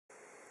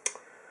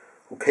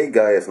Okay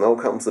guys, now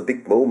comes a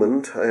big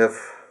moment. I have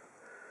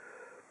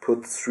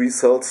put 3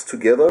 cells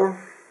together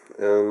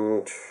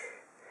and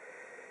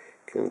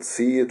you can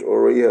see it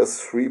already has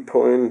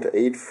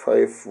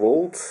 3.85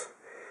 volts.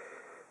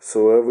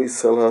 So every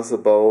cell has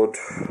about,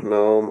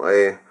 now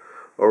I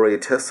already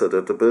tested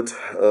it a bit,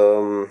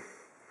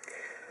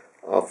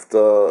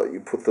 after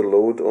you put the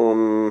load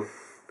on,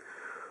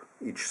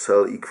 each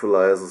cell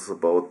equalizes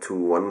about to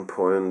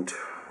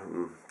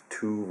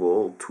 1.2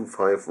 volt,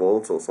 2.5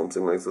 volts or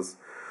something like this.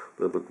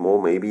 A little bit more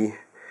maybe.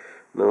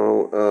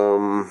 Now,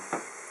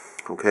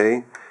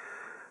 okay,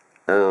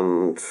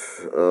 and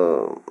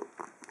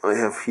I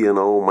have here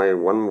now my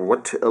 1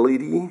 watt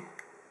LED. You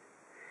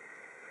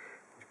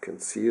can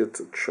see it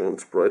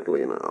shines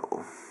brightly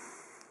now.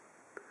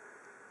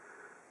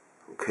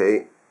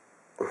 Okay,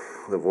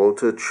 the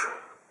voltage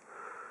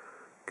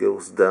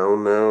goes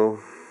down now,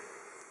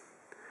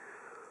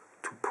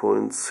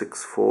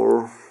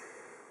 2.64.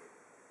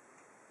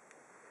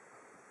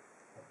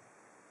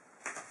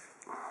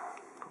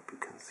 Hope you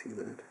can see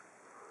that.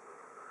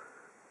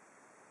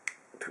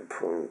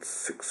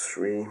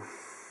 2.63.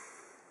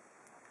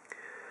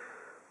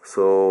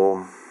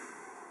 So,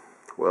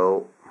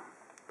 well,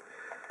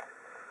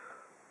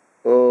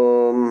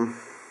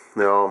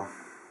 yeah,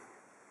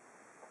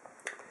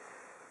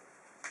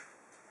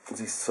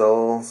 these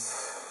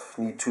cells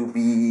need to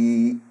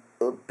be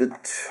a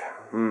bit,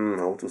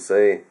 how to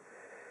say,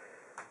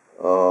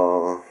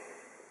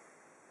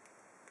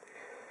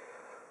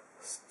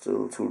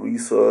 still to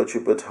research a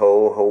bit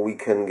how we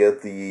can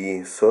get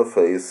the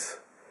surface,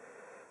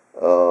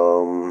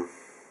 how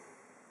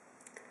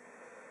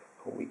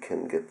we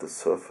can get the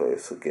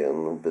surface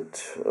again a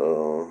bit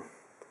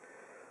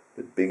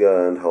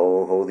bigger, and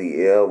how the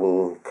air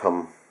will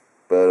come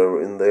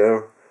better in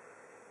there,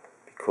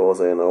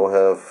 because I now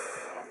have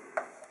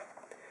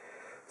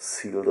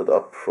sealed it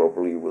up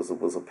probably with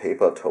a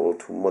paper towel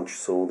too much,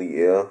 so the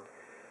air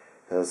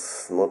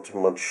has not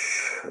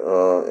much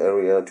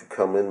area to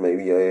come in.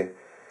 Maybe I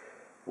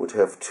would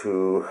have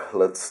to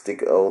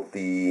stick out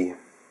the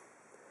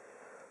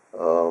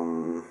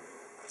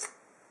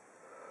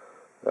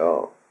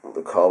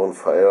carbon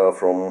fiber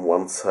from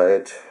one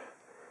side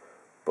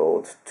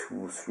about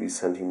 2-3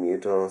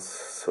 centimeters,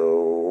 so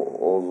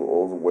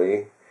all the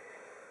way,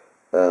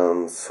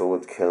 and so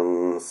it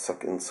can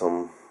suck in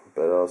some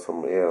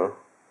air.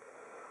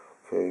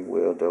 Okay,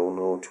 we are down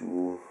now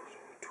to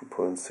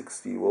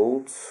 2.60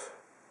 volts.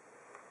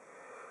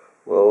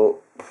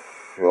 Well,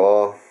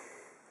 yeah,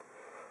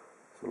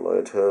 the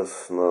light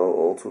has now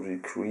also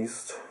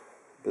decreased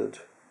a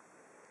bit.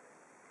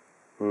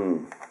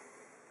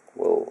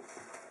 Well,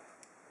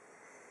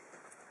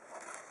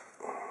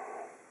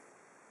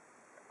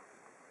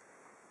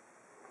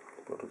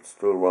 but it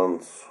still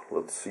runs.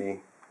 Let's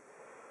see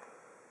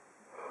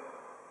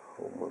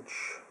how much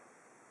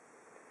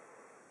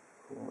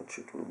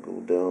it will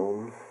go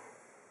down.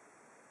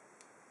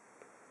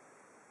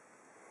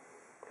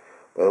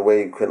 By the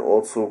way, you can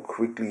also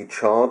quickly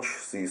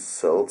charge these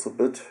cells a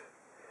bit.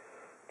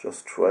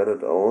 Just try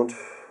it out.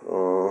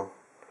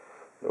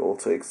 They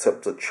also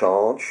accept a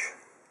charge,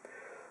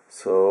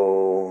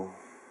 so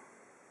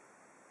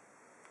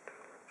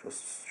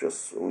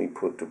just only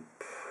put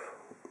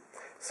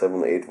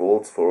 7-8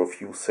 volts for a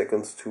few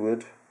seconds to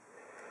it.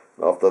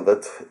 And after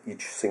that,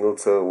 each single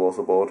cell was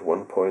about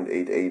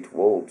 1.88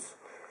 volts.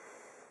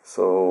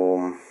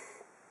 So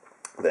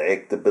they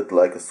act a bit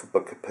like a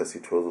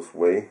supercapacitor this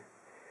way.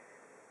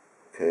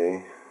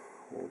 Okay,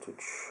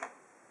 voltage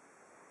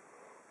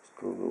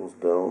still goes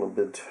down a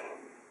bit.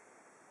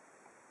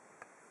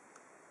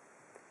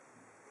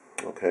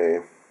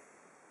 Okay,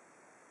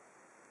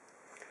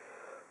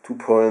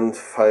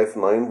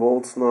 2.59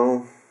 volts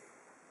now.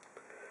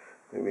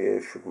 Maybe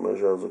I should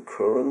measure the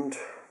current.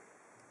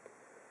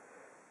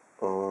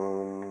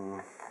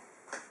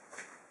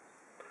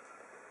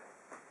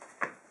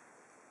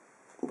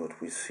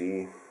 But we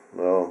see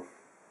now,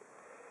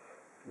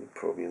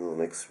 probably in the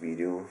next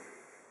video.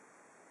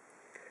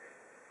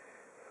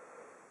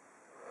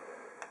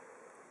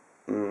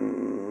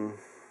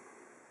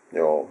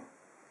 Yeah,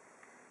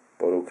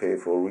 but okay,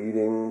 for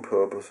reading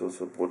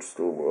purposes it would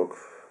still work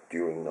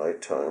during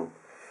night time.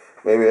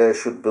 Maybe I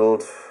should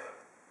build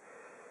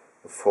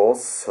a 4th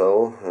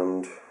cell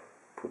and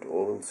put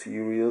all in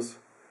series.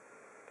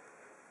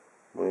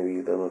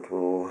 Maybe then it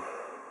will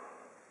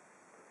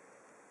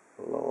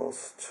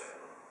last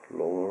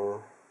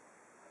longer.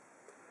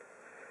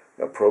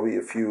 Yeah, probably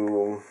if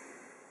you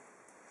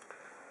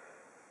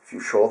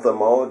short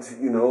them out,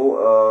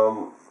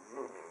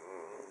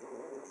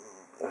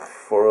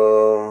 for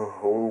a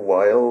whole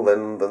while,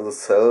 then the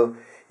cell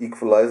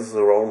equalizes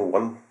around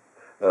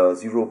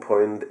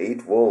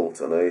 0.8 volts,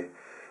 and I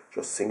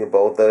just think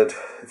about that.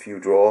 If you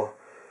draw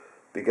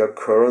bigger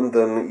current,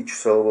 then each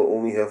cell will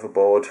only have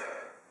about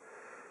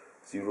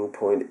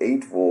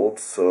 0.8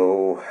 volts.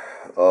 So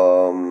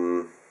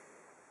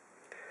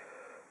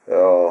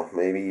yeah,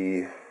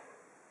 maybe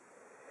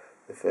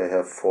if I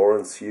have 4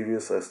 in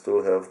series, I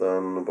still have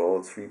then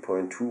about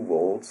 3.2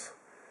 volts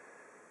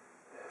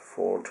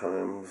 4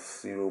 times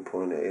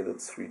 0.8,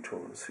 it's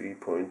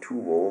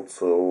 3.2 volts.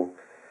 So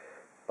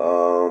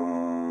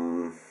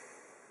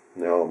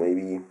yeah,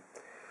 maybe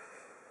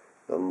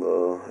then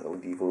the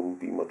LED will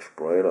be much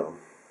brighter.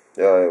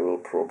 Yeah, I will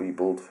probably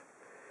build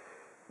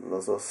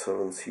another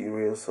 7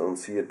 series and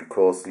see it,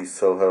 because these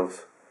cell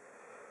have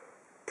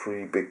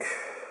pretty big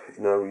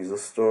inner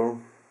resistor.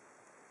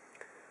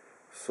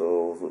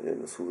 So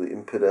the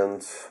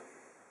impedance,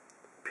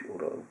 or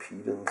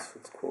impedance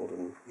it's called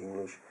in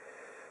English,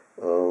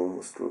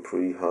 is still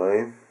pretty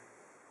high.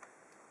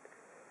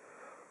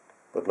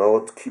 But now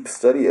it keeps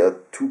steady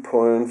at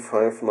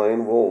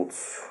 2.59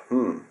 volts.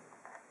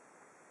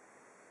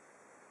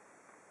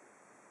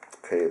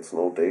 Okay, it's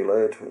no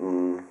daylight.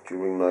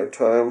 During night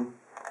time,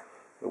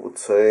 I would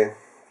say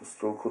it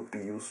still could be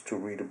used to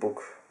read a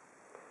book.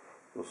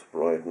 This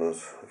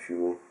brightness, if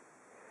you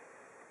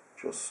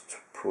just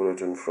put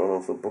it in front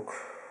of the book,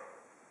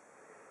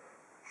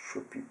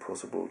 should be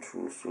possible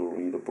to still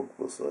read a book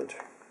with that.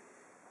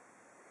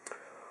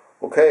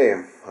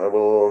 Okay, I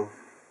will.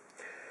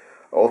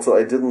 Also,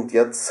 I didn't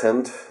yet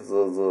send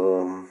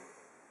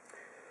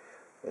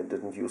I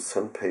didn't use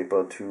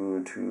sandpaper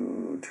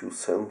to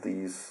sand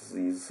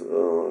these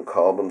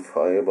carbon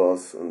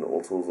fibers, and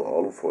also the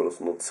alufoil is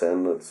not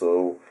sanded,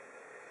 so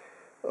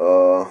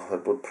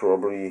that would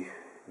probably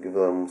give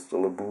them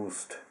still a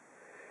boost.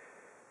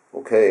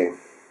 Okay,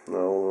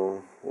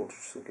 now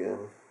voltage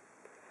again,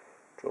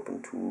 drop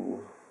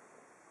into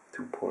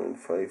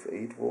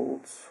 2.58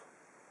 volts.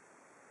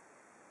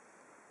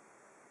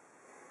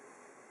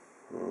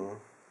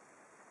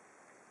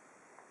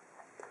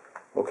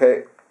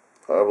 Okay,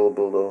 I will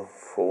build a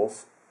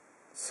 4th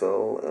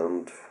cell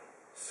and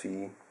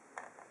see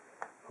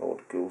how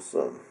it goes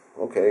then.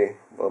 Okay,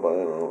 bye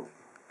bye now.